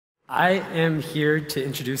I am here to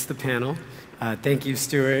introduce the panel. Thank you,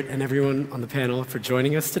 Stewart, and everyone on the panel for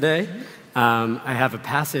joining us today. I have a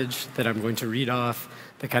passage that I'm going to read off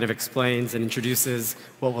that kind of explains and introduces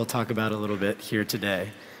what we'll talk about a little bit here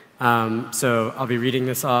today. So I'll be reading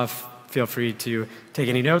this off. Feel free to take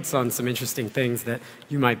any notes on some interesting things that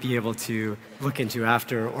you might be able to look into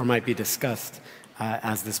after or might be discussed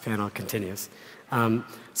as this panel continues.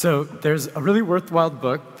 So there's a really worthwhile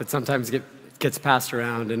book that sometimes gets passed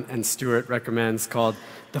around and Stewart recommends called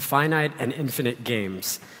The Finite and Infinite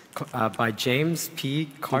Games by James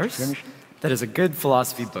P. Carse. That is a good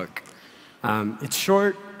philosophy book. It's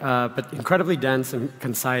short, but incredibly dense and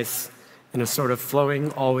concise in a sort of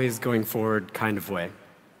flowing, always going forward kind of way.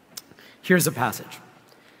 Here's a passage.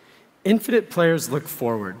 Infinite players look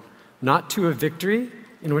forward, not to a victory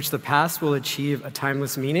in which the past will achieve a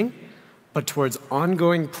timeless meaning, but towards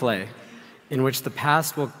ongoing play in which the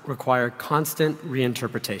past will require constant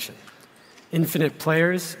reinterpretation. Infinite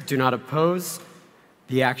players do not oppose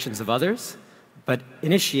the actions of others, but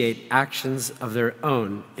initiate actions of their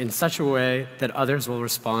own in such a way that others will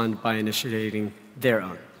respond by initiating their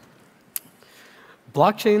own.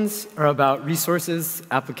 Blockchains are about resources,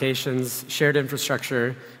 applications, shared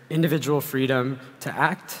infrastructure, individual freedom to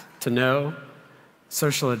act, to know,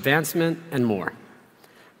 social advancement, and more.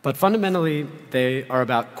 But fundamentally, they are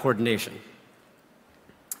about coordination.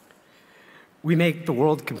 We make the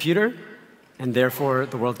world computer, and therefore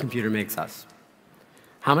the world computer makes us.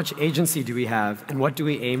 How much agency do we have, and what do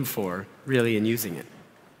we aim for, really, in using it?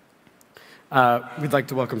 We'd like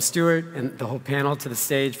to welcome Stewart and the whole panel to the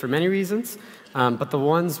stage for many reasons, but the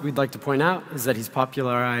ones we'd like to point out is that he's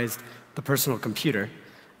popularized the personal computer.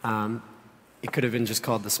 It could have been just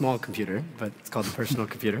called the small computer, but it's called the personal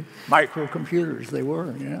computer. Microcomputers, they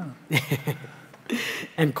were, yeah.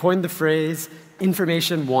 And coined the phrase,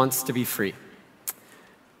 information wants to be free.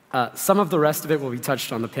 Some of the rest of it will be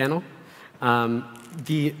touched on the panel.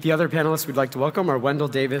 The other panelists we'd like to welcome are Wendell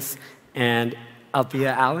Davis and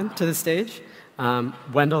Althea Allen to the stage.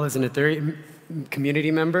 Wendell is an Ethereum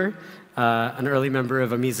community member, an early member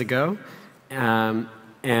of Amiza Go,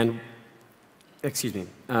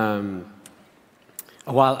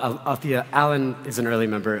 while Althea Allen is an early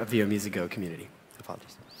member of the Amiza Go community.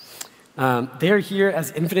 Apologies. They are here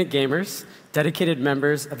as infinite gamers, dedicated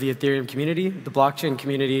members of the Ethereum community, the blockchain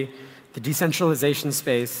community, the decentralization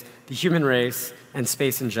space, the human race, and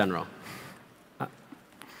space in general.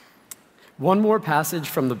 One more passage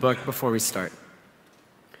from the book before we start.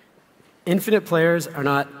 Infinite players are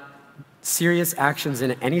not serious actions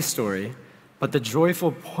in any story, but the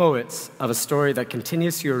joyful poets of a story that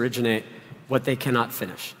continues to originate what they cannot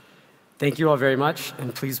finish. Thank you all very much,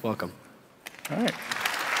 and please welcome. All right.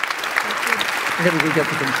 We're going to get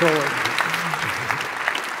the controller.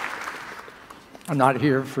 I'm not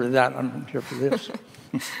here for that. I'm here for this.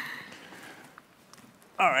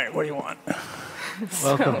 All right, what do you want?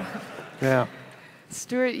 Welcome. Yeah.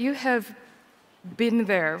 Stewart, you have been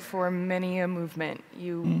there for many a movement.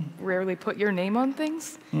 You rarely put your name on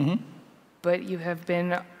things, but you have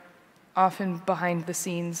been often behind the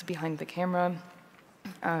scenes, behind the camera.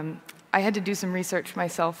 I had to do some research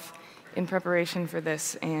myself in preparation for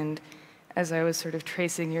this, and as I was sort of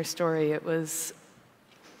tracing your story, it was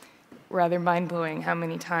rather mind-blowing how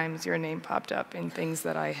many times your name popped up in things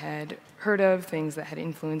that I had heard of, things that had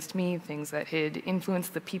influenced me, things that had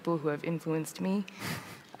influenced the people who have influenced me.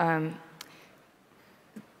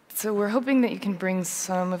 So we're hoping that you can bring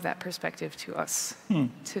some of that perspective to us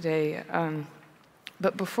today.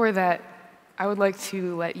 But before that, I would like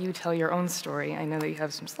to let you tell your own story. I know that you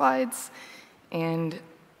have some slides, and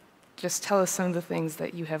just tell us some of the things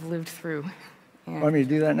that you have lived through. And Want me to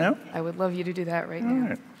do that now? I would love you to do that right now.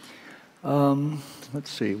 Right. Let's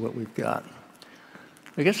see what we've got.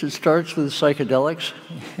 I guess it starts with psychedelics.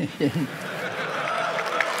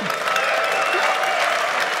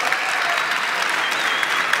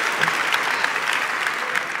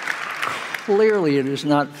 Clearly, it is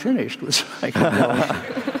not finished with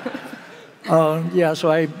psychedelics. Yeah,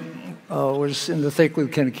 so I was in the thick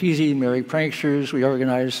with Ken Kesey, Merry Pranksters. We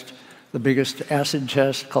organized the biggest acid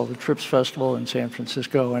test called the Trips Festival in San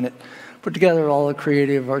Francisco, and it put together all the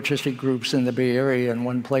creative artistic groups in the Bay Area in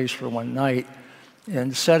one place for one night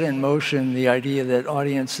and set in motion the idea that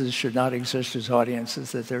audiences should not exist as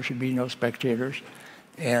audiences, that there should be no spectators.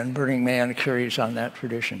 And Burning Man carries on that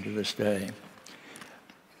tradition to this day.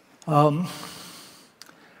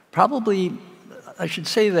 Probably, I should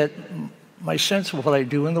say that my sense of what I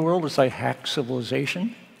do in the world is I hack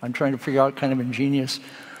civilization. I'm trying to figure out kind of ingenious,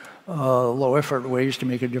 low-effort ways to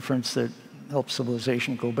make a difference that help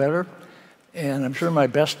civilization go better. And I'm sure my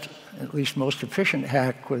best, at least most efficient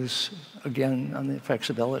hack was, again, on the effects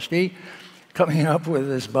of LSD, coming up with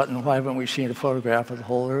this button, why haven't we seen a photograph of the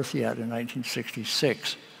whole Earth yet, in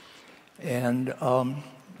 1966. And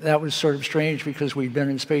that was sort of strange because we'd been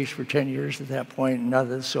in space for 10 years at that point, and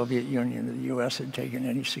neither the Soviet Union or the US had taken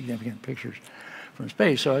any significant pictures from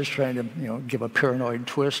space. So I was trying to give a paranoid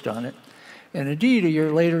twist on it. And indeed, a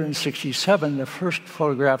year later in '67, the first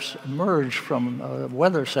photographs emerged from a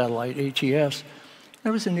weather satellite, ATS. It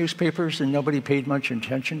was in newspapers, and nobody paid much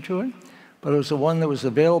attention to it. But it was the one that was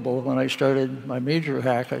available when I started my major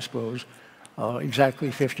hack, I suppose,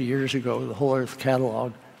 exactly 50 years ago, the Whole Earth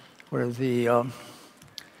catalog, where the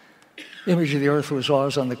image of the Earth was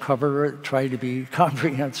always on the cover. It tried to be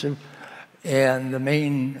comprehensive. And the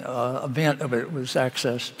main event of it was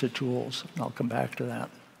access to tools. I'll come back to that.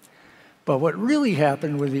 But what really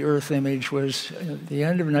happened with the Earth image was at the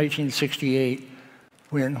end of 1968,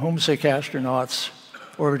 when homesick astronauts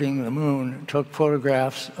orbiting the moon took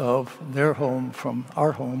photographs of their home from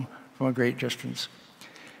our home from a great distance.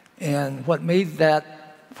 And what made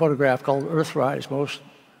that photograph called Earthrise most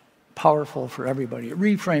powerful for everybody, it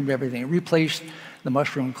reframed everything. It replaced the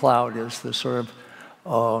mushroom cloud as the sort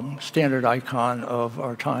of standard icon of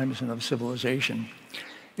our times and of civilization.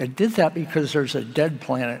 It did that because there's a dead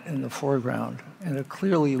planet in the foreground and a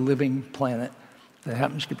clearly living planet that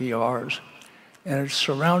happens to be ours. And it's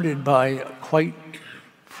surrounded by quite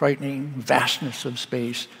frightening vastness of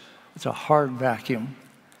space. It's a hard vacuum.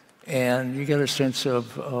 And you get a sense of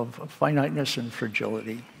finiteness and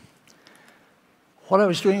fragility. What I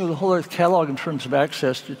was doing with the Whole Earth catalog in terms of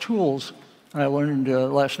access to tools, I learned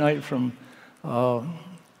last night from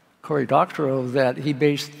Cory Doctorow that he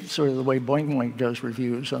based sort of the way Boing Boing does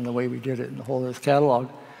reviews on the way we did it in the Whole Earth catalog.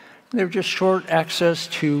 They were just short access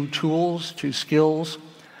to tools, to skills.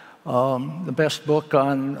 The best book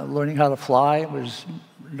on learning how to fly was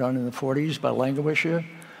done in the 40s by Langewischer.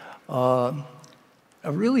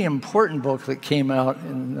 A really important book that came out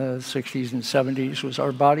in the 60s and 70s was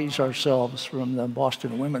Our Bodies, Ourselves from the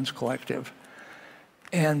Boston Women's Collective.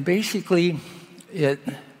 And basically, it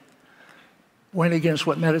went against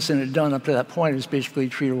what medicine had done up to that point, is basically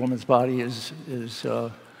treat a woman's body as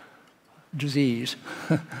disease.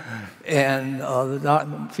 And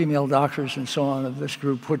the female doctors and so on of this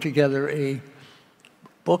group put together a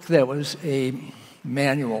book that was a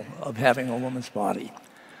manual of having a woman's body.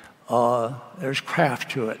 There's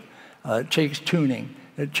craft to it. It takes tuning.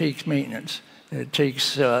 It takes maintenance. It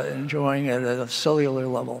takes enjoying it at a cellular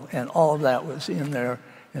level. And all of that was in there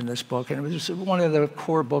in this book. And it was one of the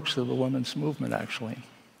core books of the women's movement, actually.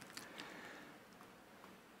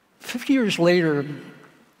 50 years later,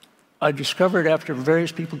 I discovered, after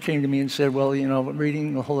various people came to me and said, well,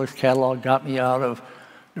 reading the Whole Earth catalog got me out of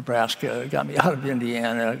Nebraska, got me out of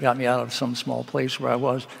Indiana, got me out of some small place where I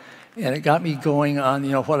was. And it got me going on,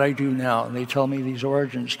 what I do now. And they tell me these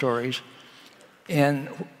origin stories. And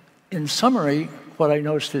in summary, what I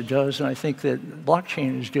noticed it does, and I think that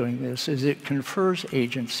blockchain is doing this, is it confers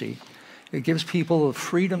agency. It gives people the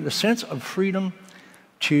freedom, the sense of freedom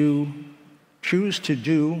to choose to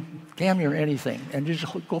do damn near anything and just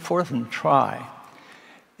go forth and try.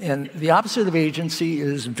 And the opposite of agency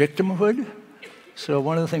is victimhood. So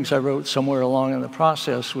one of the things I wrote somewhere along in the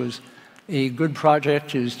process was, a good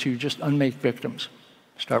project is to just unmake victims.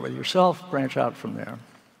 Start with yourself, branch out from there.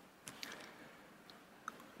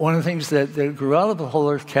 One of the things that grew out of the Whole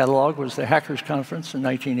Earth catalog was the Hackers Conference in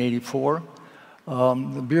 1984.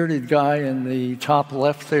 The bearded guy in the top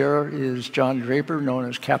left there is John Draper, known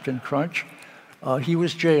as Captain Crunch. He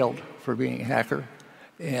was jailed for being a hacker.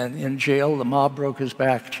 And in jail, the mob broke his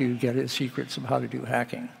back to get his secrets of how to do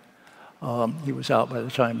hacking. He was out by the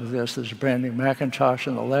time of this. There's a brand new Macintosh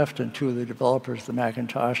on the left, and two of the developers of the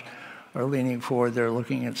Macintosh are leaning forward. They're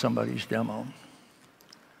looking at somebody's demo.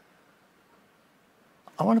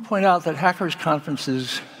 I want to point out that hackers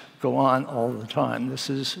conferences go on all the time. This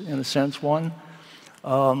is, in a sense, one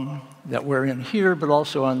that we're in here, but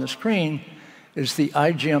also on the screen, is the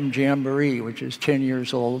iGEM Jamboree, which is 10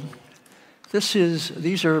 years old.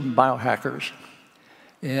 These are biohackers.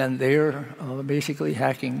 And they're basically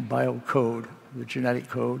hacking biocode, the genetic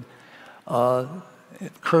code.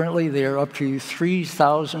 Currently, they're up to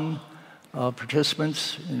 3,000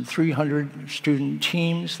 participants in 300 student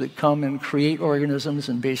teams that come and create organisms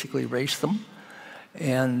and basically race them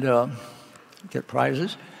and get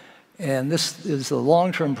prizes. And this is a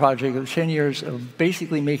long-term project of 10 years of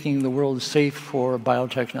basically making the world safe for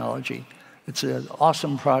biotechnology. It's an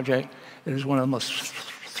awesome project. It is one of the most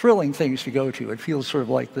thrilling things to go to. It feels sort of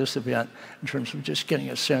like this event in terms of just getting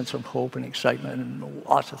a sense of hope and excitement and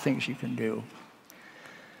lots of things you can do.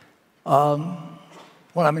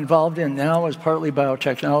 What I'm involved in now is partly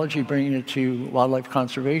biotechnology, bringing it to wildlife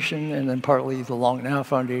conservation, and then partly the Long Now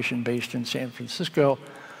Foundation based in San Francisco,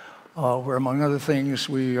 where, among other things,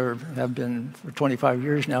 we have been for 25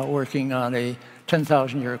 years now working on a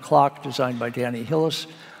 10,000-year clock designed by Danny Hillis.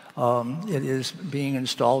 It is being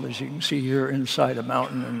installed, as you can see here, inside a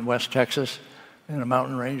mountain in West Texas, in a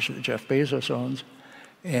mountain range that Jeff Bezos owns.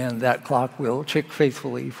 And that clock will tick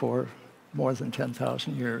faithfully for more than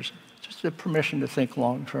 10,000 years. Just a permission to think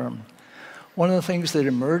long term. One of the things that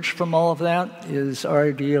emerged from all of that is our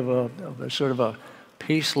idea of a sort of a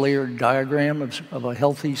pace-layered diagram of a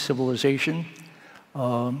healthy civilization,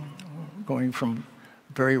 going from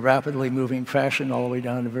very rapidly moving fashion all the way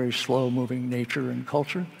down to very slow-moving nature and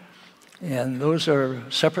culture. And those are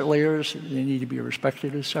separate layers. They need to be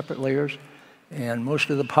respected as separate layers. And most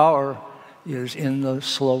of the power is in the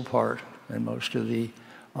slow part, and most of the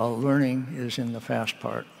learning is in the fast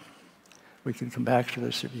part. We can come back to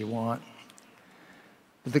this if you want.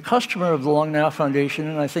 But the customer of the Long Now Foundation,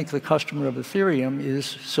 and I think the customer of Ethereum, is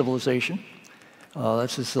civilization.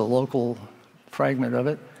 That's just the local fragment of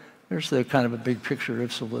it. There's the kind of a big picture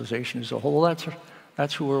of civilization as a whole.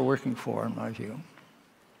 That's who we're working for, in my view.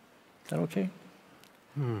 Is that okay?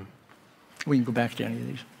 We can go back to any of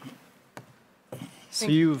these. So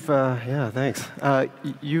you've, yeah, thanks.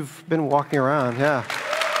 You've been walking around, yeah.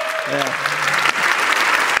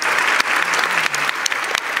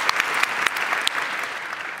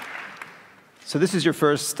 So this is your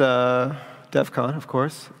first Devcon, of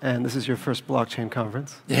course, and this is your first blockchain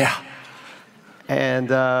conference. Yeah. And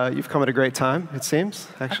you've come at a great time, it seems,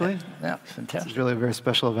 actually. Yeah, fantastic. It's really a very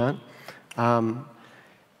special event.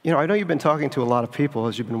 You know, I know you've been talking to a lot of people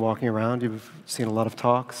as you've been walking around. You've seen a lot of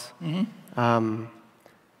talks. I'm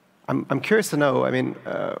curious to know, I mean,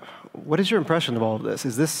 what is your impression of all of this?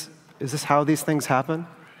 Is this how these things happen?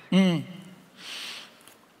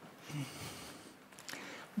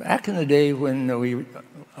 Back in the day when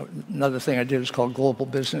another thing I did is called Global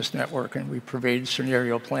Business Network, and we provide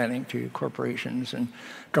scenario planning to corporations and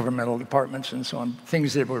governmental departments and so on,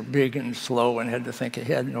 things that were big and slow and had to think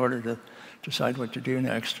ahead in order to decide what to do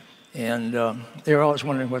next. And they were always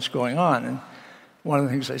wondering what's going on. And one of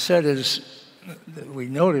the things I said is, that we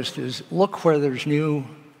noticed is, look where there's new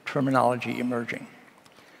terminology emerging.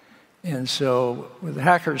 And so with the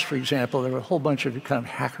hackers, for example, there were a whole bunch of kind of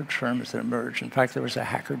hacker terms that emerged. In fact, there was a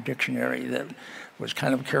hacker dictionary that was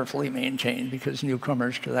kind of carefully maintained because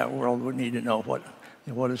newcomers to that world would need to know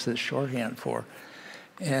what is this shorthand for.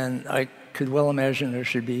 And I could well imagine there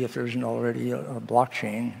should be, if there isn't already, a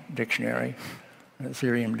blockchain dictionary, an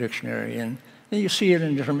Ethereum dictionary. And you see it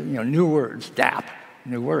in different, new words, DApp,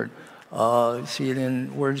 new word. You see it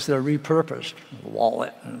in words that are repurposed,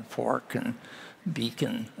 wallet and fork and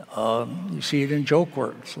beacon. You see it in joke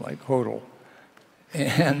words like hodl.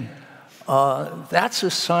 And that's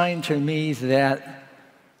a sign to me that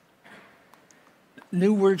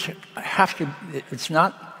new words have to, it's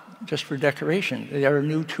not just for decoration, they are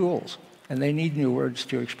new tools, and they need new words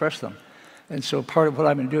to express them. And so part of what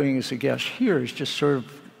I've been doing as a guest here is just sort of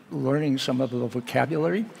learning some of the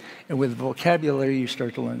vocabulary, and with vocabulary you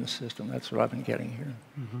start to learn the system. That's what I've been getting here.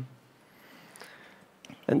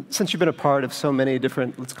 And since you've been a part of so many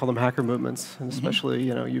different, let's call them hacker movements, and especially,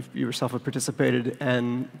 you yourself have participated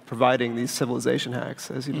in providing these civilization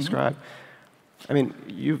hacks, as you described. I mean,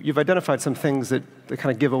 you've identified some things that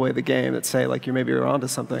kind of give away the game, that say, like, you're onto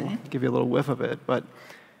something, give you a little whiff of it. But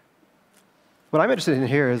what I'm interested in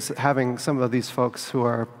here is having some of these folks who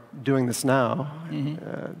are doing this now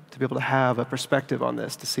to be able to have a perspective on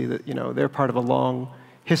this, to see that, they're part of a long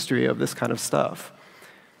history of this kind of stuff.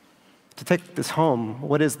 To take this home,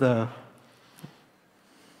 what is the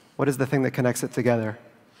thing that connects it together?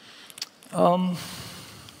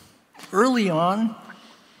 Early on,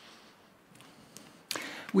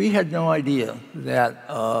 we had no idea that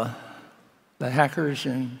the hackers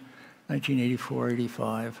in 1984,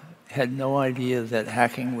 85 had no idea that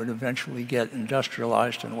hacking would eventually get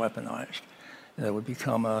industrialized and weaponized. And it would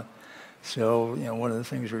become a, so, one of the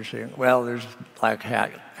things we're saying, well, there's black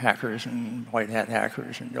hat hackers and white hat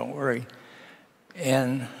hackers, and don't worry.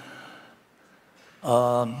 And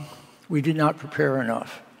we did not prepare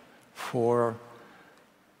enough for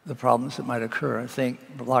the problems that might occur. I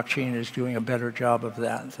think blockchain is doing a better job of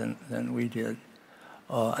that than we did.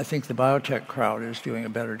 I think the biotech crowd is doing a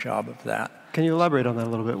better job of that. Can you elaborate on that a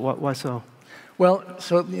little bit? Why so? Well,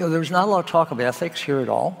 so there was not a lot of talk of ethics here at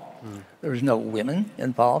all. There was no women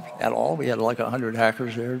involved at all. We had like 100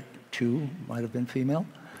 hackers there. 2 might have been female.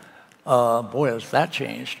 Boy, has that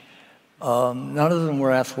changed. None of them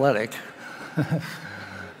were athletic.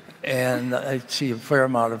 And I see a fair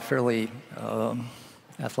amount of fairly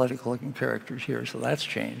athletic-looking characters here, so that's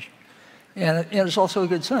changed. And it's also a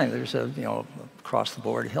good sign. There's a,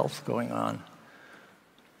 across-the-board health going on.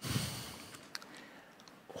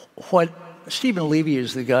 What Stephen Levy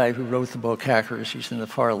is the guy who wrote the book Hackers. He's in the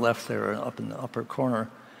far left there, up in the upper corner.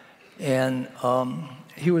 And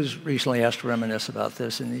he was recently asked to reminisce about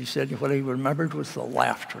this, and he said what he remembered was the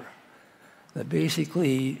laughter. That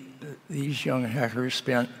basically these young hackers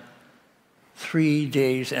spent 3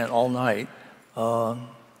 days and all night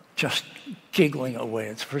just giggling away.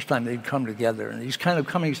 It's the first time they'd come together. And these kind of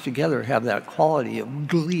comings together have that quality of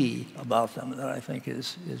glee about them that I think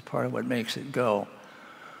is part of what makes it go.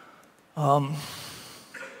 I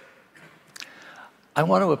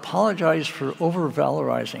want to apologize for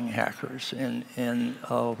over-valorizing hackers. And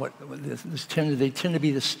they tend to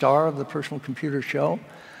be the star of the personal computer show.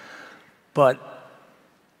 But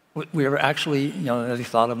we are actually, they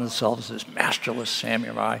thought of themselves as masterless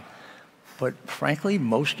samurai. But frankly,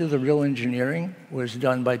 most of the real engineering was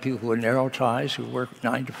done by people who had narrow ties, who worked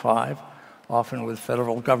 9 to 5, often with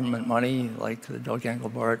federal government money, like the Doug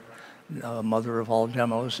Engelbart, mother of all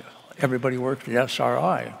demos. Everybody worked at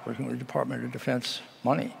SRI, working with the Department of Defense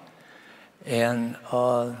money. And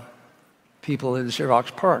people at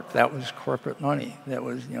Xerox PARC, that was corporate money. That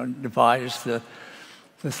was, devised the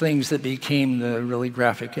things that became the really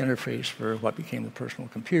graphic interface for what became the personal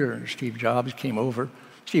computer. And Steve Jobs came over.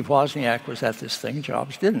 Steve Wozniak was at this thing.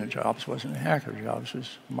 Jobs didn't. Jobs wasn't a hacker. Jobs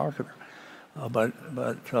was a marketer. But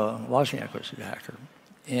Wozniak was a hacker.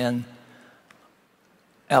 And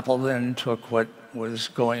Apple then took what was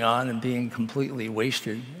going on and being completely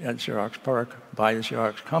wasted at Xerox PARC by the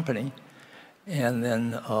Xerox company, and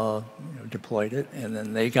then deployed it. And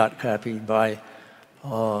then they got copied by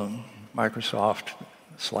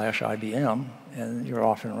Microsoft/IBM, and you're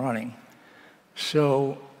off and running.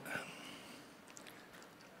 So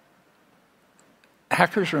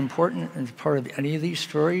hackers are important as part of any of these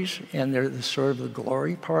stories, and they're the sort of the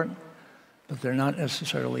glory part, but they're not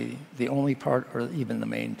necessarily the only part or even the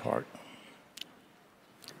main part.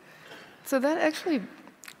 So that actually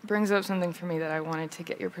brings up something for me that I wanted to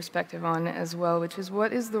get your perspective on as well, which is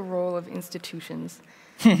what is the role of institutions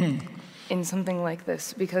in something like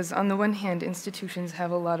this? Because on the one hand, institutions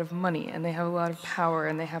have a lot of money, and they have a lot of power,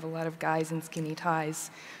 and they have a lot of guys in skinny ties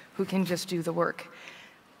who can just do the work.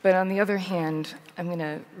 But on the other hand, I'm going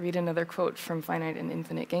to read another quote from Finite and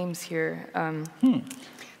Infinite Games here.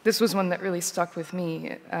 This was one that really stuck with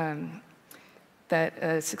me, that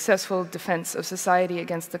a successful defense of society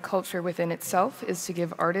against the culture within itself is to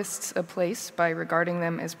give artists a place by regarding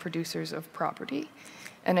them as producers of property.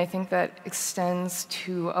 And I think that extends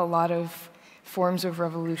to a lot of forms of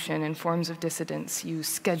revolution and forms of dissidence. You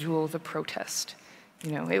schedule the protest.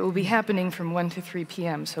 It will be happening from 1 to 3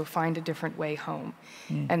 p.m., so find a different way home.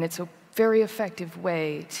 And it's a very effective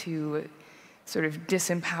way to sort of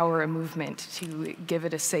disempower a movement, to give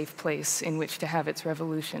it a safe place in which to have its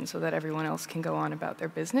revolution so that everyone else can go on about their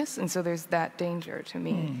business. And so there's that danger to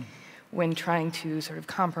me when trying to sort of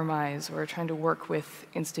compromise or trying to work with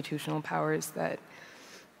institutional powers, that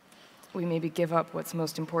we maybe give up what's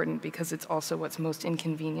most important because it's also what's most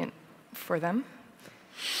inconvenient for them.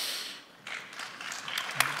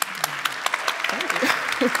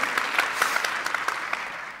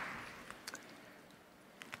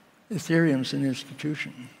 Ethereum's an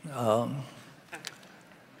institution.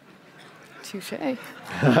 Touché.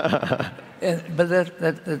 But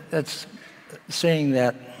that's saying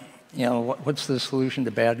that, what's the solution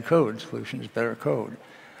to bad code? The solution is better code.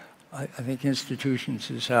 I think institutions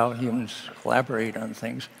is how humans collaborate on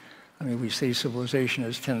things. I mean, we say civilization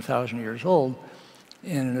is 10,000 years old,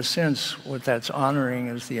 and in a sense, what that's honoring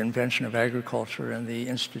is the invention of agriculture and the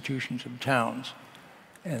institutions of towns.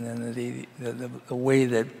 And then the way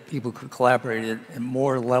that people could collaborate at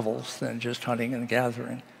more levels than just hunting and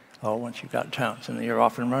gathering once you've got towns. And you're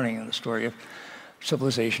off and running, and the story of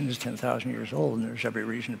civilization is 10,000 years old, and there's every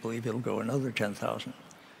reason to believe it'll go another 10,000.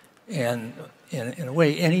 And in a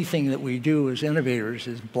way, anything that we do as innovators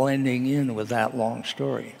is blending in with that long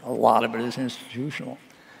story. A lot of it is institutional.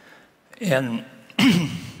 And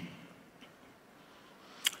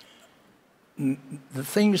the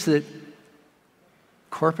things that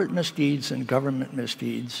corporate misdeeds and government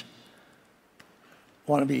misdeeds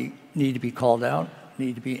need to be called out,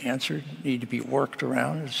 need to be answered, need to be worked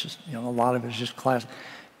around. It's just, a lot of it is just class.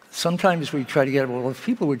 Sometimes we try to get, well, if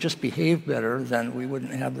people would just behave better, then we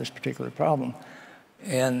wouldn't have this particular problem.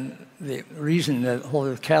 And the reason that the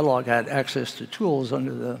whole catalog had access to tools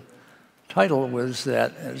under the title was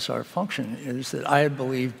that, as our function, is that I had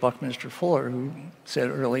believed Buckminster Fuller, who said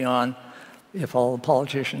early on, if all the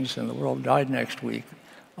politicians in the world died next week,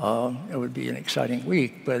 it would be an exciting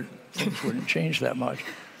week, but things wouldn't change that much.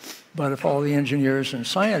 But if all the engineers and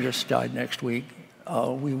scientists died next week,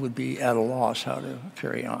 we would be at a loss how to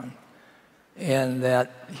carry on. And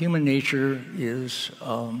that human nature is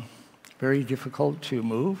very difficult to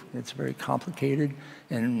move. It's a very complicated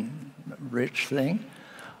and rich thing.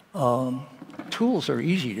 Tools are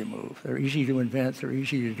easy to move. They're easy to invent. They're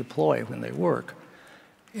easy to deploy when they work.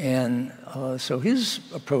 And so his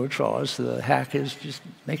approach was, the hack is just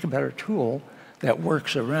make a better tool that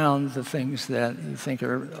works around the things that you think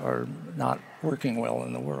are not working well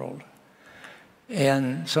in the world.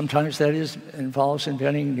 And sometimes that involves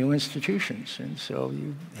inventing new institutions. And so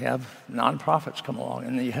you have nonprofits come along,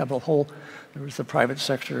 and you have there was the private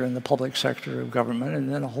sector and the public sector of government,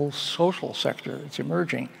 and then a whole social sector that's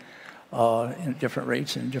emerging in different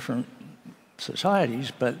rates in different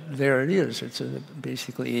societies, but there it is. It's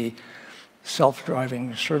basically a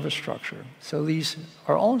self-driving service structure. So these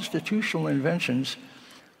are all institutional inventions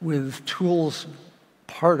with tools,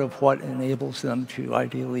 part of what enables them to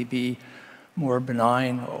ideally be more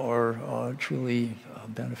benign or truly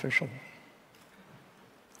beneficial.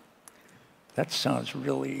 That sounds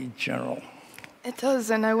really general. It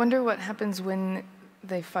does, and I wonder what happens when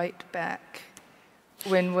they fight back,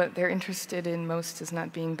 when what they're interested in most is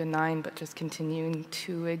not being benign, but just continuing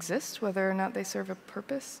to exist, whether or not they serve a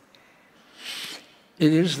purpose.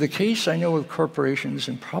 It is the case, I know, with corporations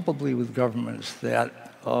and probably with governments that,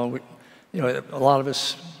 a lot of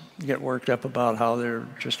us get worked up about how they're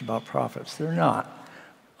just about profits. They're not.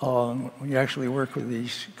 When you actually work with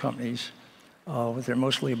these companies, what they're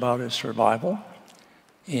mostly about is survival,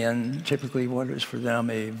 and typically what is for them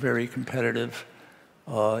a very competitive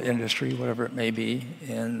industry, whatever it may be,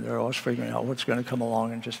 and they're always figuring out what's going to come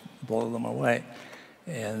along and just blow them away.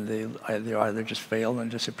 And they either just fail and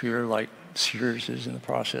disappear, like Sears is in the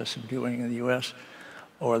process of doing in the US,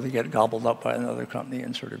 or they get gobbled up by another company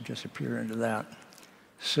and sort of disappear into that.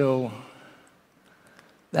 So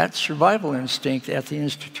that survival instinct at the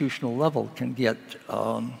institutional level can get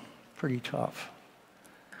pretty tough.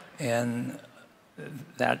 And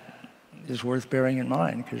that is worth bearing in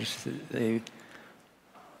mind, because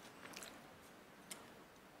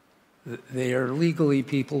they are legally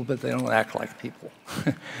people, but they don't act like people.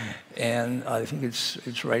 And I think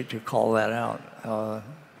it's right to call that out.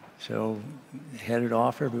 So head it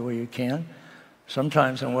off every way you can.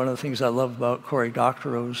 Sometimes, and one of the things I love about Cory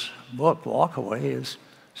Doctorow's book, Walk Away, is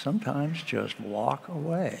sometimes just walk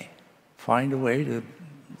away. Find a way to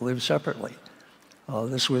live separately.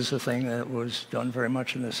 This was a thing that was done very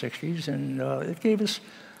much in the 60s, and it gave us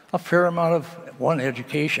a fair amount of,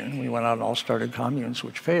 education. We went out and all started communes,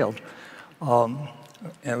 which failed. And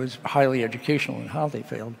it was highly educational in how they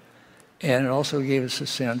failed. And it also gave us a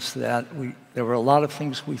sense that there were a lot of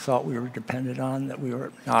things we thought we were dependent on that we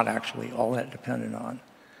were not actually all that dependent on.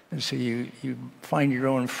 And so you find your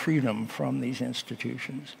own freedom from these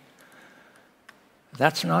institutions.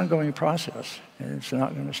 That's an ongoing process, and it's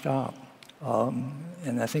not going to stop.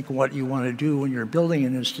 And I think what you want to do when you're building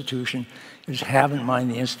an institution is have in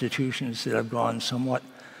mind the institutions that have gone somewhat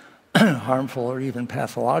harmful or even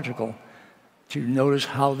pathological, to notice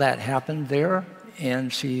how that happened there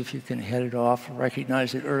and see if you can head it off,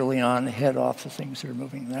 recognize it early on, head off the things that are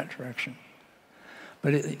moving in that direction.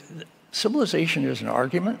 But civilization is an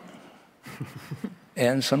argument,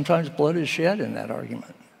 and sometimes blood is shed in that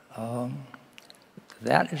argument.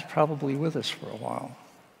 That is probably with us for a while.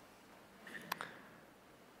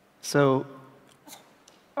 So,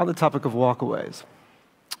 on the topic of walkaways,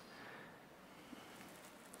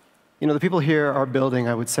 the people here are building,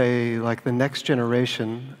 I would say, like the next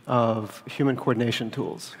generation of human coordination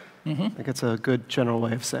tools. Mm-hmm. I think it's a good general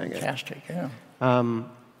way of saying it. Fantastic, yeah.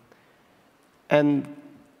 And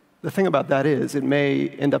the thing about that is, it may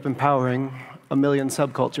end up empowering 1 million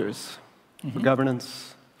subcultures for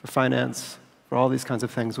governance, for finance, for all these kinds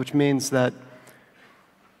of things, which means that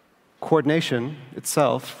coordination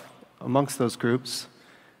itself amongst those groups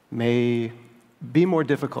may be more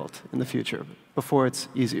difficult in the future before it's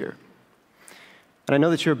easier. And I know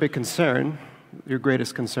that your big concern, your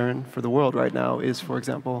greatest concern for the world right now is, for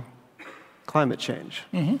example, climate change.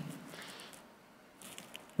 Mm-hmm.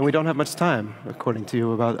 And we don't have much time, according to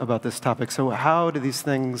you, about this topic. So how do these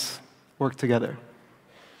things work together?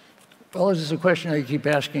 Well, this is a question I keep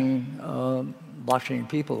asking blockchain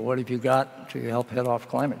people. What have you got to help head off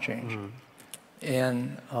climate change? Mm-hmm.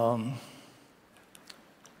 And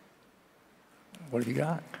what have you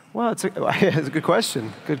got? Well, it's a good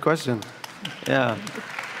question. Good question. Yeah.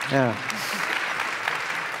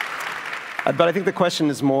 But I think the question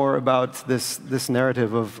is more about this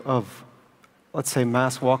narrative of let's say,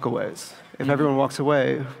 mass walkaways. If everyone walks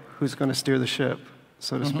away, who's going to steer the ship,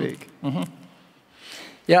 so to speak?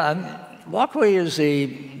 Yeah, and walkaway is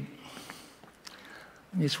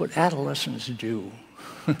it's what adolescents do.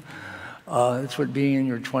 It's what being in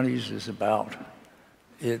your 20s is about.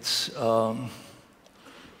 It's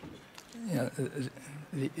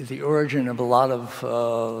the origin of a lot of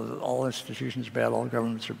all institutions are bad, all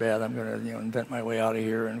governments are bad. I'm going to invent my way out of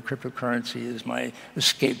here, and cryptocurrency is my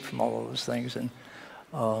escape from all of those things. And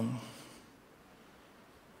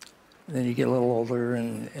then you get a little older,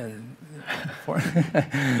 and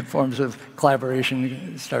forms of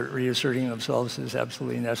collaboration start reasserting themselves as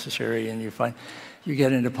absolutely necessary, and you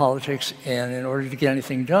get into politics, and in order to get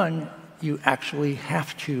anything done, you actually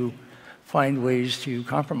have to find ways to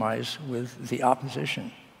compromise with the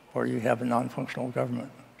opposition, or you have a non-functional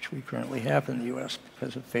government, which we currently have in the US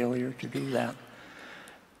because of failure to do that.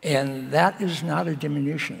 And that is not a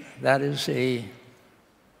diminution. That is a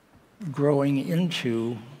growing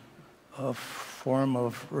into a form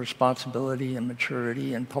of responsibility and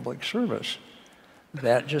maturity and public service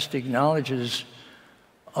that just acknowledges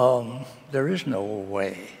there is no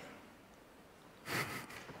way.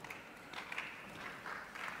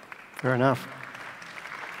 Fair enough.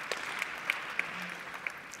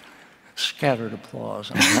 Scattered applause.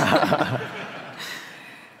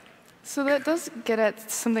 So that does get at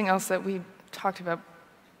something else that we talked about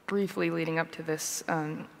briefly leading up to this,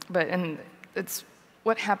 and it's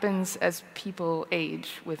what happens as people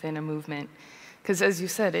age within a movement. Because as you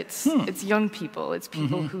said, it's young people. It's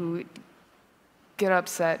people who get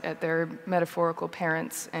upset at their metaphorical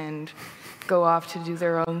parents and go off to do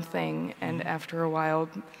their own thing, and after a while,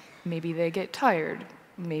 maybe they get tired.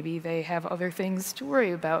 Maybe they have other things to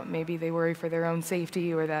worry about. Maybe they worry for their own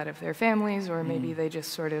safety or that of their families, or maybe they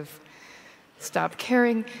just sort of stop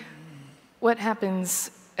caring. What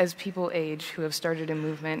happens as people age who have started a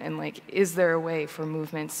movement, and is there a way for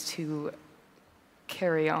movements to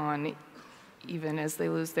carry on even as they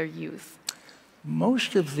lose their youth?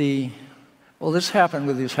 Most of well, this happened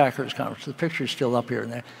with these hackers conferences. The picture's still up here.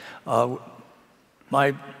 And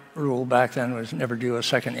my rule back then was never do a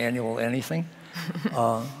second annual anything,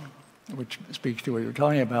 which speaks to what you're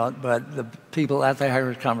talking about. But the people at the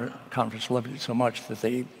hackers conference loved it so much that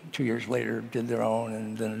they, 2 years later, did their own,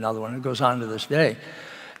 and then another one. It goes on to this day.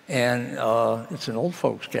 And it's an old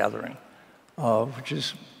folks gathering, which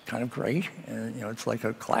is kind of great. And it's like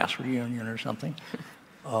a class reunion or something.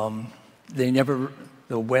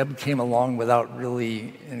 The web came along without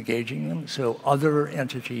really engaging them, so other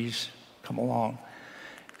entities come along.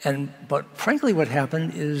 But frankly, what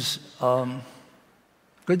happened is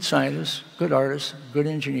good scientists, good artists, good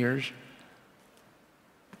engineers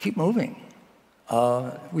keep moving.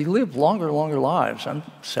 We live longer lives. I'm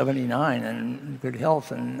 79 and in good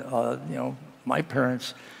health, and my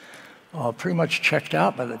parents pretty much checked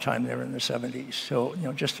out by the time they were in their 70s. So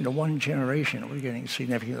just in one generation, we're getting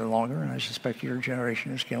significantly longer, and I suspect your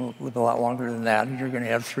generation is going to live a lot longer than that, and you're going to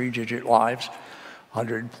have 3-digit lives,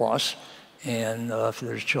 100 plus. And if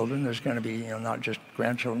there's children, there's going to be not just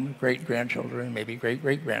grandchildren, but great-grandchildren, maybe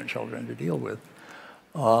great-great-grandchildren to deal with.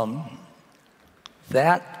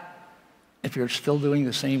 If you're still doing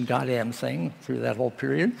the same goddamn thing through that whole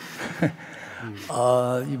period,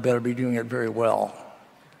 you better be doing it very well.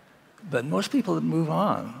 But most people that move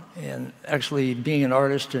on, and actually being an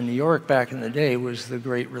artist in New York back in the day was the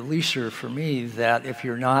great releaser for me, that if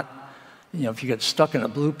you're not, if you get stuck in a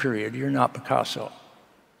blue period, you're not Picasso.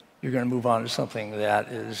 You're going to move on to something that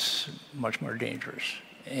is much more dangerous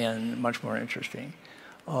and much more interesting.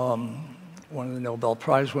 One of the Nobel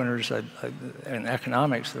Prize winners in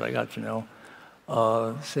economics that I got to know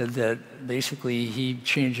said that basically he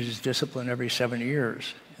changes his discipline every 7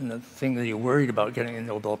 years. And the thing that he worried about getting a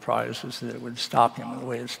Nobel Prize is that it would stop him in the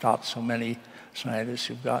way it stopped so many scientists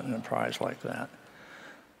who've gotten a prize like that.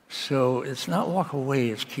 So it's not walk away,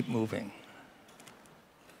 it's keep moving.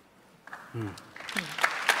 You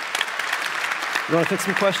want to take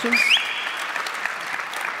some questions?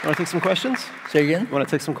 Say again? You want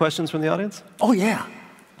to take some questions from the audience? Oh, yeah.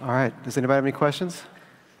 All right. Does anybody have any questions?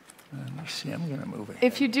 Let me see. I'm going to move it.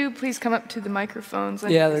 If you do, please come up to the microphones.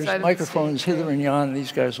 Yeah, there's microphones hither and yon.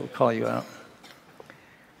 These guys will call you out.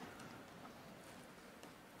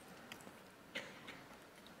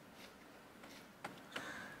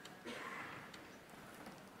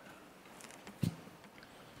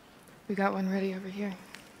 We got one ready over here.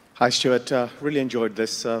 Hi, Stewart. Really enjoyed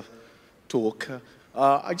this talk.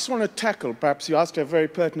 I just want to tackle, perhaps you asked a very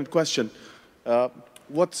pertinent question.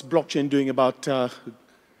 What's blockchain doing about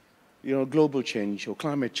global change or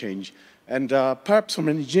climate change? And perhaps from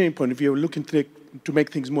an engineering point of view, we're looking to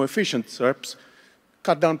make things more efficient, so perhaps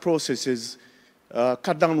cut down processes,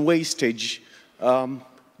 cut down wastage.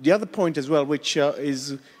 The other point as well, which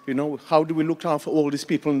is, how do we look after all these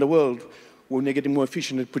people in the world when they're getting more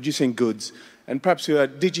efficient at producing goods? And perhaps we are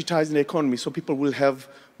digitizing the economy so people will have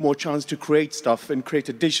more chance to create stuff and create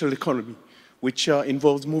a digital economy, which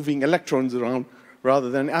involves moving electrons around rather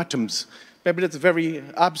than atoms. Maybe that's very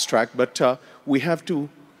abstract, but we have to,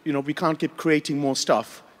 we can't keep creating more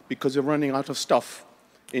stuff because we're running out of stuff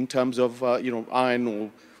in terms of,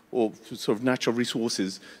 iron or sort of natural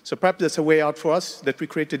resources. So perhaps there's a way out for us that we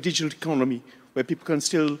create a digital economy where people can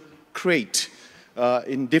still create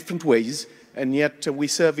in different ways, and yet we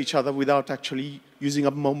serve each other without actually using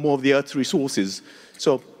up more of the Earth's resources.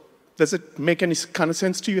 So does it make any kind of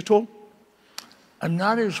sense to you at all? I'm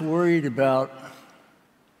not as worried about,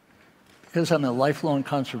 because I'm a lifelong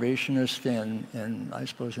conservationist and I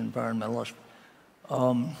suppose environmentalist,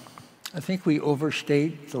 I think we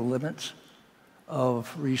overstate the limits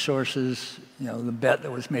of resources. The bet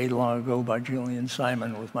that was made long ago by Julian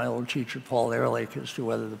Simon with my old teacher Paul Ehrlich as to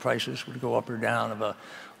whether the prices would go up or down of a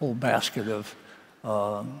whole basket of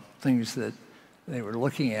things that they were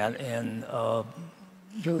looking at. And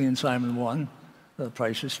Julian Simon won. The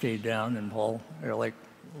prices stayed down, and Paul Ehrlich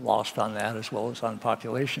lost on that as well as on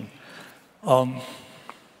population.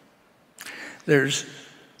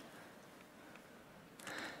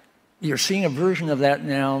 You're seeing a version of that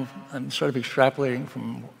now. I'm sort of extrapolating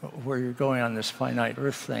from where you're going on this finite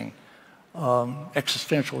Earth thing.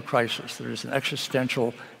 Existential crisis. There's an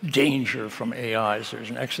existential danger from AIs. There's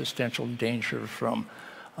an existential danger from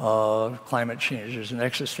climate change. There's an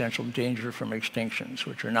existential danger from extinctions,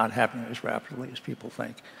 which are not happening as rapidly as people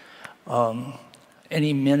think.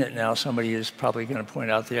 Any minute now, somebody is probably going to point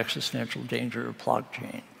out the existential danger of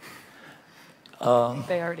blockchain.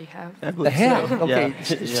 They already have. They have? Okay,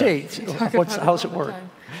 Yeah. say, how's it work?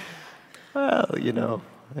 Well,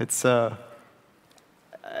 it's... I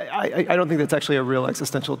don't think that's actually a real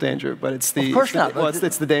existential danger, but it's the... Of course not. Well,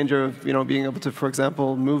 it's the danger of, being able to, for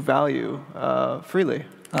example, move value freely.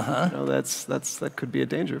 That could be a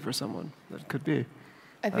danger for someone. That could be.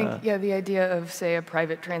 I think, the idea of, say, a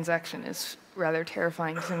private transaction is rather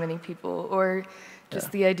terrifying to many people, or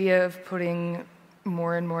just the idea of putting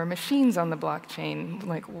more and more machines on the blockchain.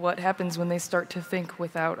 Like, what happens when they start to think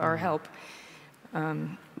without our help?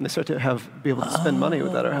 And they start to be able to spend money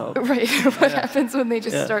without our help. Right. What happens when they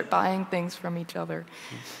just start buying things from each other?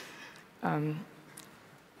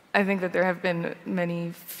 I think that there have been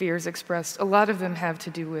many fears expressed. A lot of them have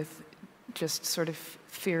to do with just sort of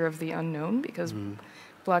fear of the unknown, because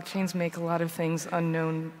blockchains make a lot of things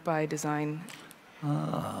unknown by design.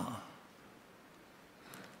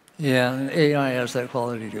 Yeah, and AI has that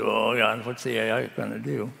quality too. Oh, God, what's the AI going to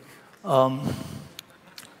do?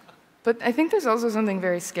 But I think there's also something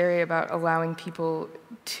very scary about allowing people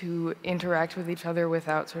to interact with each other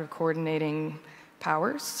without sort of coordinating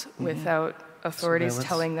powers, without authorities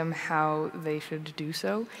telling them how they should do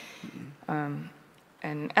so. And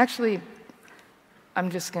actually,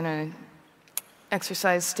 I'm just going to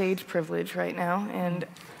exercise stage privilege right now and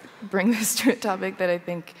bring this to a topic that I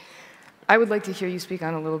think I would like to hear you speak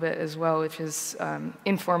on a little bit as well, which is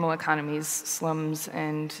informal economies, slums,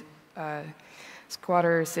 and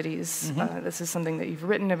squatter cities. This is something that you've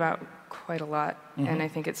written about quite a lot, and I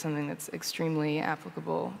think it's something that's extremely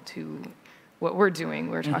applicable to what we're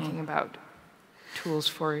doing. We're talking about tools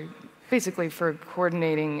for, basically for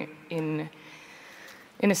coordinating in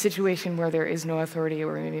a situation where there is no authority,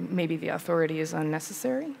 or maybe the authority is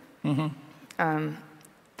unnecessary.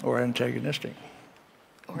 Or antagonistic.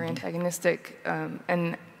 Or antagonistic.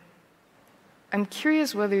 And I'm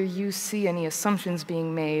curious whether you see any assumptions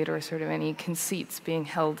being made or sort of any conceits being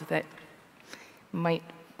held that might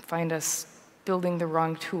find us building the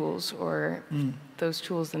wrong tools, or those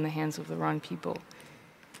tools in the hands of the wrong people.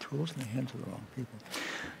 Tools in the hands of the wrong people.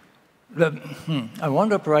 I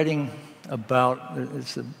wound up writing about,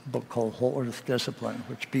 it's a book called Whole Earth Discipline,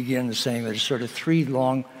 which begins saying there's sort of three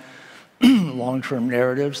long-term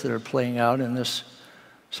narratives that are playing out in this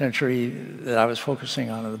century that I was focusing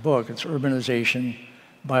on in the book. It's urbanization,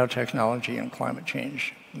 biotechnology, and climate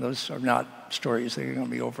change. Those are not stories that are going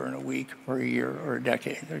to be over in a week or a year or a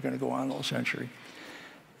decade. They're going to go on the whole century.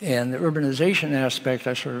 And the urbanization aspect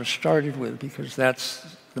I sort of started with because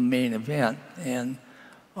that's the main event. And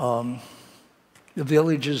the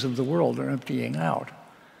villages of the world are emptying out.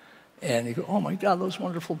 And you go, oh my God, those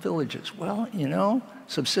wonderful villages. Well,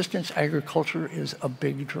 subsistence agriculture is a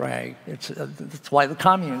big drag. That's why the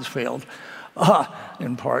communes failed,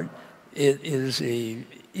 in part. It is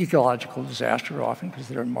ecological disaster often because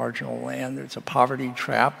they're in marginal land. There's a poverty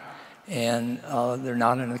trap, and they're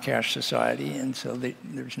not in a cash society, and so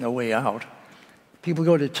there's no way out. People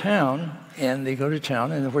go to town, and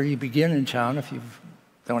where you begin in town, if you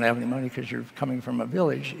don't have any money because you're coming from a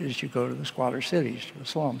village, is you go to the squatter cities, to the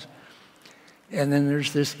slums. And then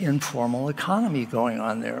there's this informal economy going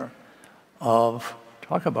on there of,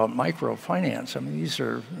 talk about microfinance. I mean, these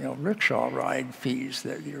are rickshaw ride fees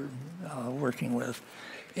that you're working with,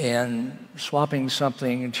 and swapping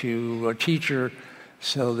something to a teacher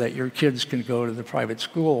so that your kids can go to the private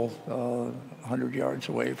school 100 yards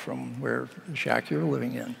away from where the shack you're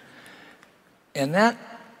living in. And that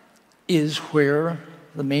is where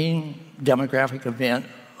the main demographic event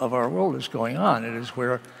of our world is going on. It is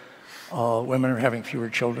where women are having fewer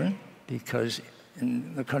children, because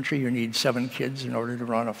in the country you need 7 kids in order to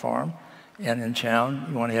run a farm. And in town,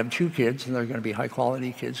 you want to have 2 kids, and they're going to be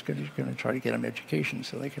high-quality kids because you're going to try to get them education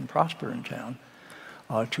so they can prosper in town,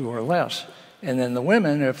 2 or less. And then the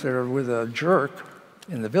women, if they're with a jerk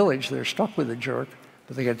in the village, they're stuck with a jerk,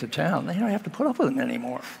 but they get to town, they don't have to put up with them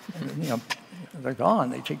anymore. And, they're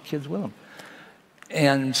gone. They take kids with them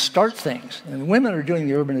and start things. And women are doing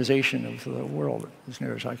the urbanization of the world, as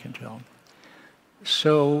near as I can tell.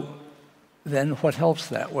 So then what helps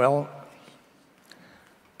that? Well,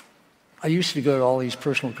 I used to go to all these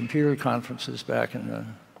personal computer conferences back in the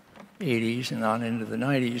 80s and on into the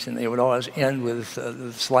 90s, and they would always end with,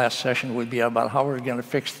 this last session would be about how we're going to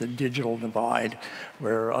fix the digital divide,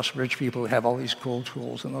 where us rich people have all these cool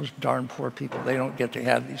tools, and those darn poor people, they don't get to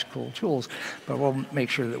have these cool tools, but we'll make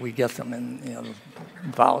sure that we get them, and the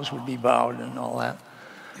vows would be vowed and all that.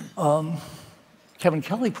 Kevin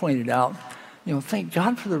Kelly pointed out, thank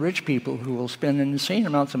God for the rich people who will spend insane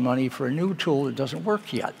amounts of money for a new tool that doesn't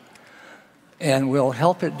work yet. And we'll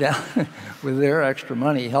help it down with their extra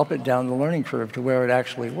money, help it down the learning curve to where it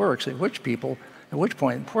actually works, at which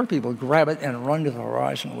point poor people grab it and run to the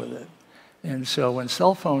horizon with it. And so when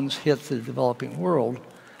cell phones hit the developing world,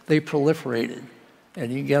 they proliferated.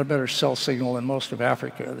 And you can get a better cell signal in most of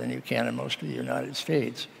Africa than you can in most of the United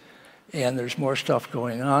States. And there's more stuff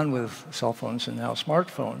going on with cell phones and now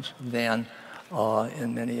smartphones than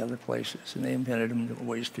in many other places. And they invented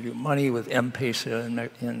ways to do money with M-Pesa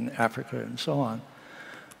in Africa and so on.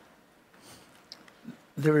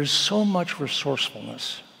 There is so much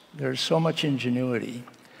resourcefulness. There's so much ingenuity.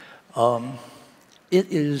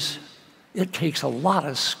 It takes a lot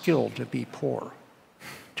of skill to be poor,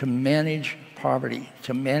 to manage poverty,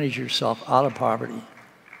 to manage yourself out of poverty.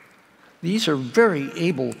 These are very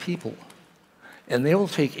able people, and they will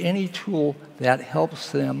take any tool that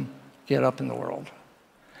helps them get up in the world.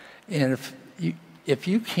 And if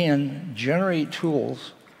you can generate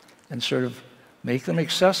tools and sort of make them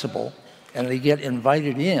accessible, and they get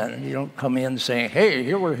invited in, and you don't come in saying,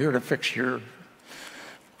 hey, we're here to fix your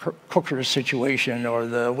cooker situation or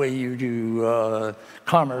the way you do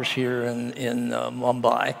commerce here in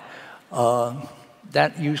Mumbai,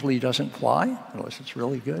 that usually doesn't fly unless it's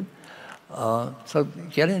really good. So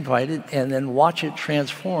get invited and then watch it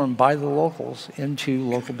transform by the locals into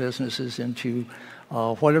local businesses, into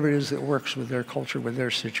whatever it is that works with their culture, with their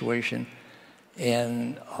situation.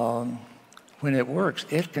 And when it works,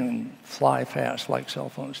 it can fly fast like cell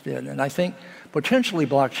phones did. And I think potentially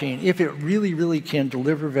blockchain, if it really, really can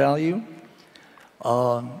deliver value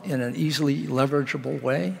in an easily leverageable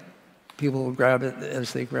way, people will grab it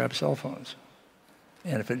as they grab cell phones.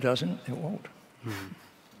 And if it doesn't, it won't. Mm-hmm.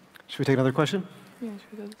 Should we take another question? Yeah,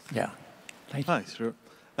 sure does. Yeah. Thank you. Hi, sure.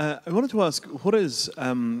 I wanted to ask, what is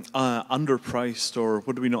underpriced, or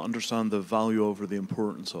what do we not understand the value over the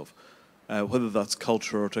importance of? Whether that's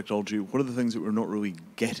culture or technology, what are the things that we're not really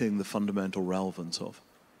getting the fundamental relevance of?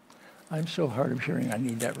 I'm so hard of hearing, I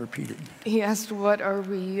need that repeated. He asked, what are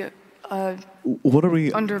we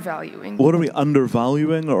undervaluing? What are we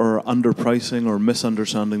undervaluing or underpricing or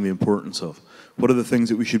misunderstanding the importance of? What are the things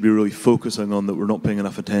that we should be really focusing on that we're not paying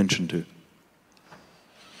enough attention to?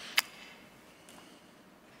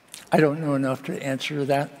 I don't know enough to answer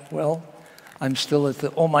that well. I'm still at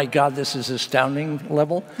the, oh my God, this is astounding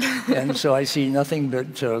level. And so I see nothing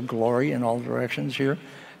but glory in all directions here.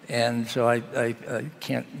 And so I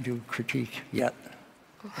can't do critique yet,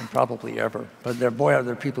 and probably ever. But boy, are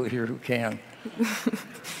there people here who can.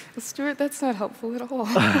 Stuart, that's not helpful at all.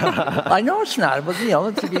 I know it's not, but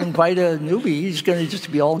if you invite a newbie, he's going to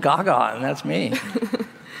just be all gaga, and that's me. All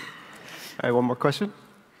right, one more question.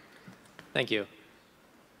 Thank you.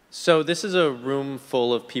 So this is a room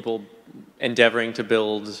full of people endeavoring to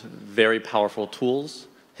build very powerful tools.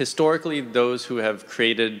 Historically, those who have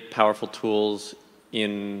created powerful tools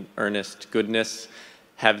in earnest goodness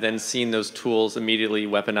have then seen those tools immediately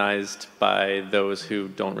weaponized by those who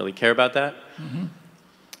don't really care about that.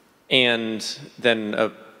 And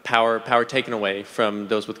then power taken away from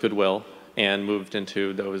those with goodwill and moved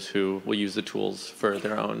into those who will use the tools for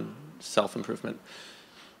their own self-improvement.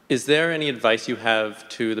 Is there any advice you have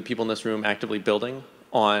to the people in this room actively building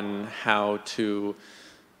on how to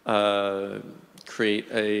create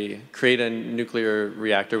a nuclear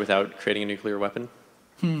reactor without creating a nuclear weapon?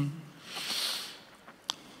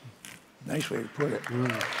 Nice way to put it.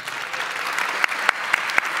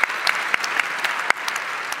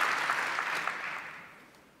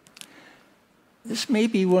 This may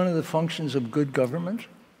be one of the functions of good government,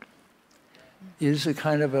 is a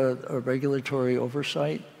kind of a regulatory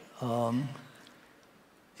oversight.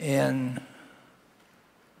 And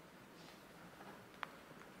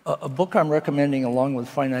a book I'm recommending along with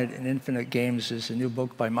Finite and Infinite Games is a new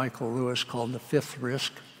book by Michael Lewis called The Fifth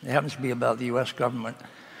Risk. It happens to be about the US government,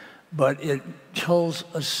 but it tells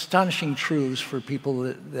astonishing truths for people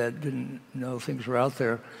that didn't know things were out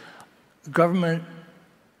there. Governments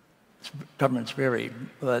vary,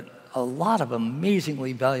 but a lot of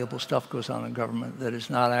amazingly valuable stuff goes on in government that is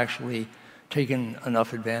not actually taken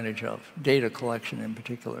enough advantage of, data collection in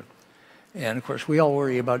particular. And of course, we all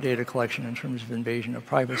worry about data collection in terms of invasion of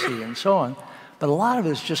privacy and so on, but a lot of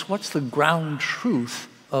it is just what's the ground truth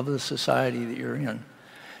of the society that you're in.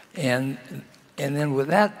 And then with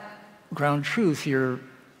that ground truth,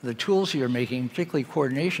 the tools you're making, particularly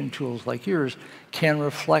coordination tools like yours, can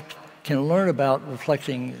learn about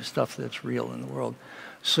reflecting stuff that's real in the world.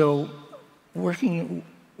 So working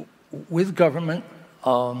with government,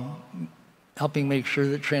 helping make sure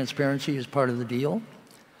that transparency is part of the deal.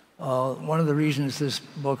 One of the reasons this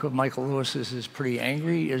book of Michael Lewis's is pretty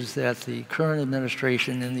angry is that the current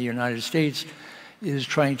administration in the United States is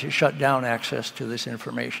trying to shut down access to this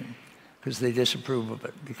information because they disapprove of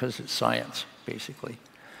it, because it's science, basically.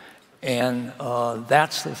 And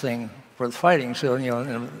that's the thing worth fighting. So, in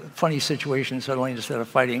a funny situation, suddenly instead of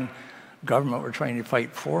fighting government, we're trying to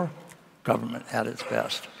fight for government at its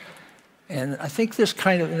best. And I think this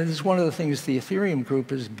is one of the things the Ethereum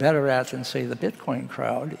group is better at than, say, the Bitcoin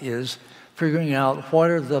crowd, is figuring out what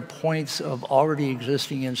are the points of already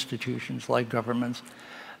existing institutions like governments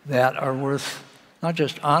that are worth not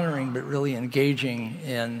just honoring, but really engaging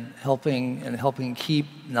in helping keep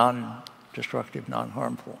non-destructive,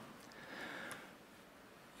 non-harmful.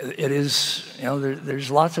 It is, there's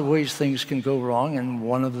lots of ways things can go wrong, and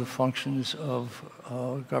one of the functions of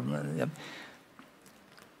government.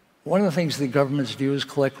 One of the things that governments do is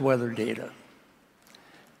collect weather data.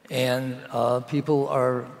 And people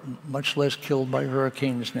are much less killed by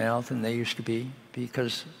hurricanes now than they used to be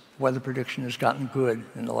because weather prediction has gotten good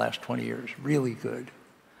in the last 20 years, really good.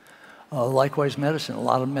 Likewise, medicine. A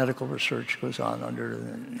lot of medical research goes on under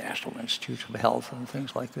the National Institutes of Health and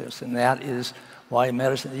things like this. And that is why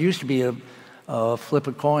medicine, it used to be a flip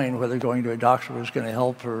a coin whether going to a doctor was going to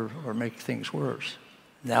help or make things worse.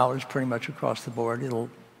 Now it's pretty much across the board. It'll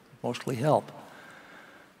mostly help.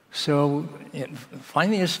 So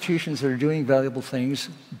find the institutions that are doing valuable things,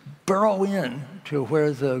 burrow in to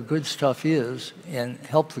where the good stuff is, and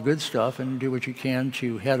help the good stuff and do what you can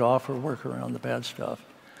to head off or work around the bad stuff.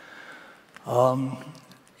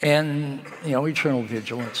 And, eternal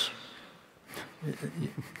vigilance.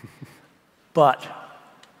 But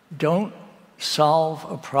don't solve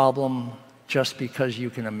a problem just because you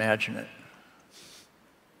can imagine it.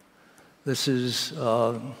 This is,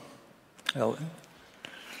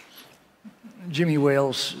 Jimmy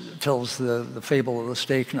Wales tells the fable of the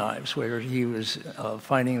steak knives, where he was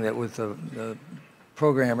finding that with the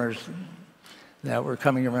programmers that were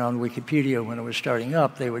coming around Wikipedia when it was starting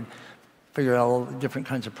up, they would figure out all the different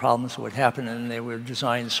kinds of problems that would happen, and they would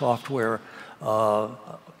design software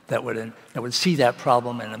that would see that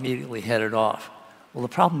problem and immediately head it off. Well, the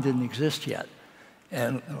problem didn't exist yet.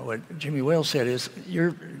 And what Jimmy Wales said is,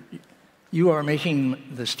 you are making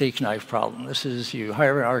the steak knife problem. This is, you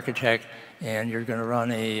hire an architect and you're going to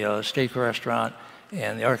run a steak restaurant,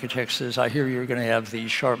 and the architect says, I hear you're going to have these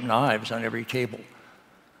sharp knives on every table.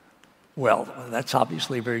 Well, that's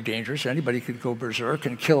obviously very dangerous. Anybody could go berserk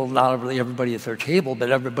and kill not only everybody at their table,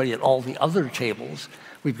 but everybody at all the other tables.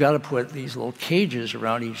 We've got to put these little cages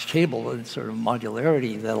around each table and sort of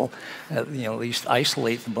modularity that'll, at least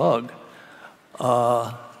isolate the bug.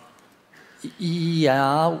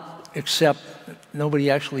 Yeah, except nobody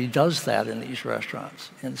actually does that in these restaurants.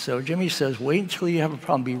 And so Jimmy says, wait until you have a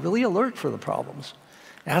problem. Be really alert for the problems.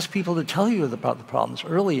 Ask people to tell you about the problems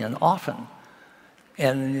early and often,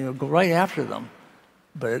 and go right after them.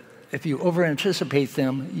 But if you over-anticipate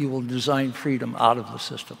them, you will design freedom out of the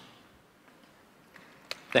system.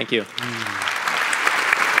 Thank you.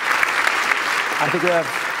 I think we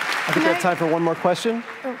have time for one more question.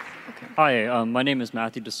 Oh, okay. Hi, my name is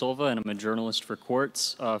Matthew De Silva, and I'm a journalist for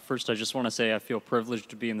Quartz. First, I just want to say I feel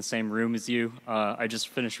privileged to be in the same room as you. I just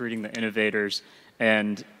finished reading The Innovators,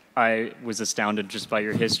 and I was astounded just by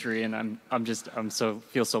your history, and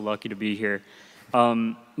feel so lucky to be here.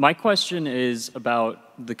 My question is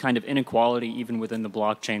about the kind of inequality even within the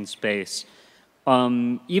blockchain space.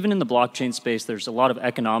 Even in the blockchain space, there's a lot of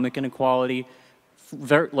economic inequality,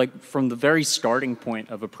 from the very starting point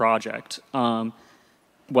of a project,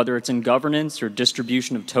 whether it's in governance or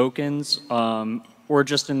distribution of tokens, or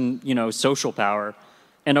just in social power.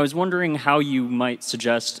 And I was wondering how you might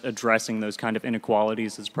suggest addressing those kind of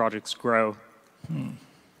inequalities as projects grow.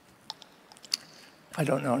 I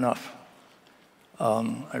don't know enough.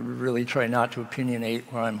 I really try not to opinionate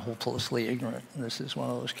where I'm hopelessly ignorant. This is one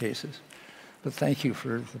of those cases. But thank you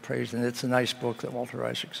for the praise, and it's a nice book that Walter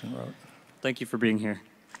Isaacson wrote. Thank you for being here.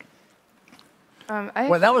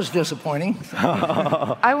 Well, that was disappointing.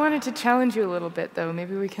 I wanted to challenge you a little bit, though.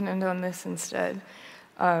 Maybe we can end on this instead,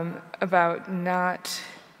 about not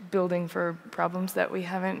building for problems that we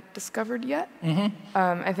haven't discovered yet.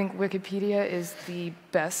 I think Wikipedia is the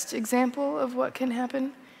best example of what can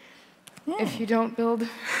happen if you don't build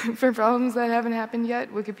for problems that haven't happened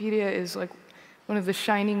yet. Wikipedia is like one of the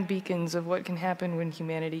shining beacons of what can happen when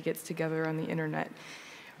humanity gets together on the internet.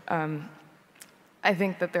 I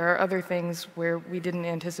think that there are other things where we didn't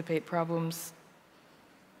anticipate problems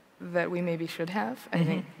that we maybe should have. I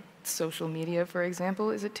think social media, for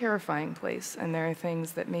example, is a terrifying place, and there are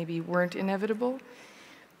things that maybe weren't inevitable,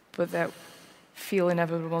 but that feel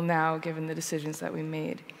inevitable now given the decisions that we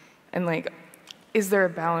made. And is there a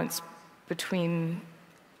balance between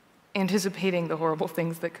anticipating the horrible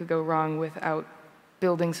things that could go wrong without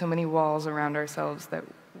building so many walls around ourselves that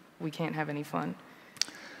we can't have any fun?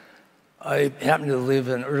 I happened to live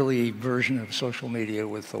an early version of social media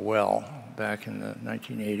with the Well back in the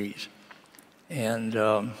 1980s.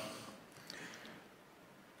 And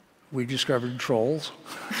we discovered trolls.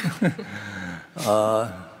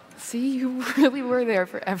 See, you really were there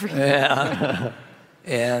for everything. Yeah.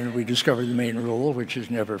 And we discovered the main rule, which is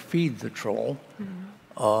never feed the troll.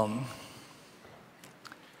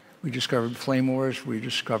 We discovered flame wars. We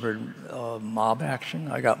discovered mob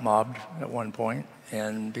action. I got mobbed at one point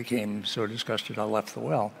and became so disgusted I left the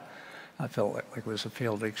Well. I felt like it was a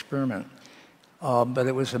failed experiment. But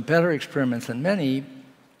it was a better experiment than many,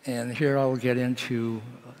 and here I will get into,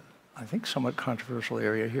 I think, somewhat controversial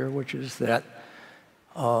area here, which is that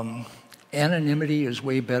anonymity is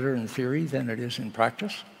way better in theory than it is in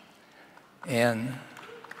practice. And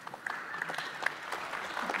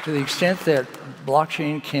to the extent that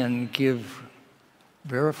blockchain can give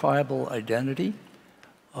verifiable identity,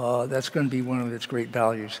 that's going to be one of its great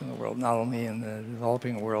values in the world, not only in the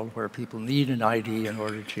developing world where people need an ID in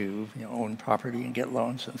order to own property and get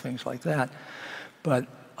loans and things like that, but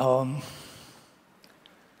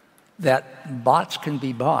that bots can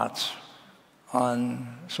be bots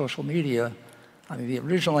on social media. I mean, the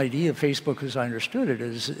original idea of Facebook, as I understood it,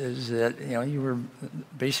 is that you were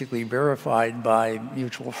basically verified by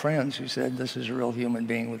mutual friends who said this is a real human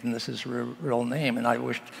being and this is a real name. And I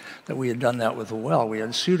wished that we had done that with the Well. We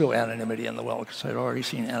had pseudo-anonymity in the Well because I'd already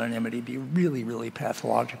seen anonymity be really, really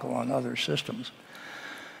pathological on other systems.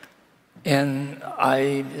 And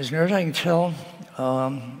as near as I can tell,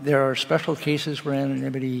 there are special cases where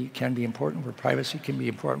anonymity can be important, where privacy can be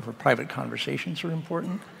important, where private conversations are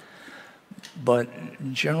important. But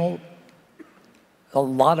in general, a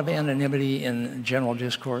lot of anonymity in general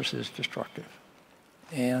discourse is destructive.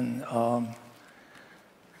 And a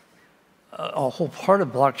whole part of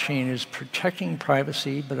blockchain is protecting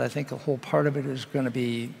privacy, but I think a whole part of it is going to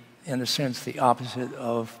be, in a sense, the opposite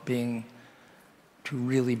of being to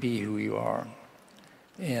really be who you are.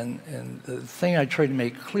 And the thing I tried to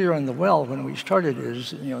make clear on the Well when we started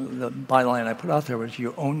is, the byline I put out there was,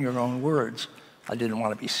 you own your own words. I didn't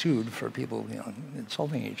want to be sued for people,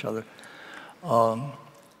 insulting each other.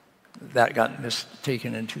 That got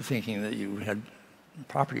mistaken into thinking that you had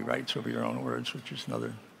property rights over your own words, which is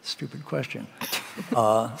another stupid question.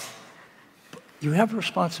 You have a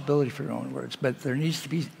responsibility for your own words, but there needs to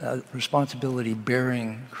be a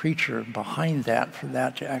responsibility-bearing creature behind that for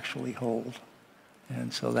that to actually hold.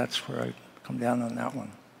 And so that's where I come down on that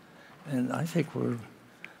one. And I think we're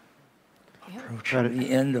approaching the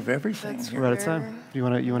end of everything. We're out of time. You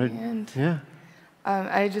want to? Yeah.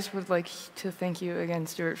 I just would like to thank you again,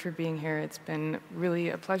 Stewart, for being here. It's been really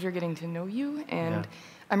a pleasure getting to know you, and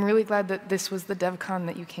I'm really glad that this was the Devcon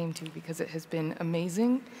that you came to, because it has been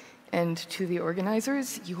amazing. And to the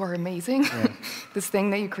organizers, you are amazing. Yeah. This thing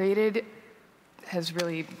that you created has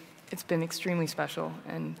really, it's been extremely special.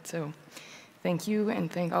 And so thank you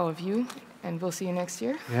and thank all of you. And we'll see you next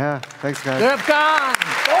year. Yeah, thanks, guys.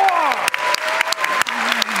 Devcon!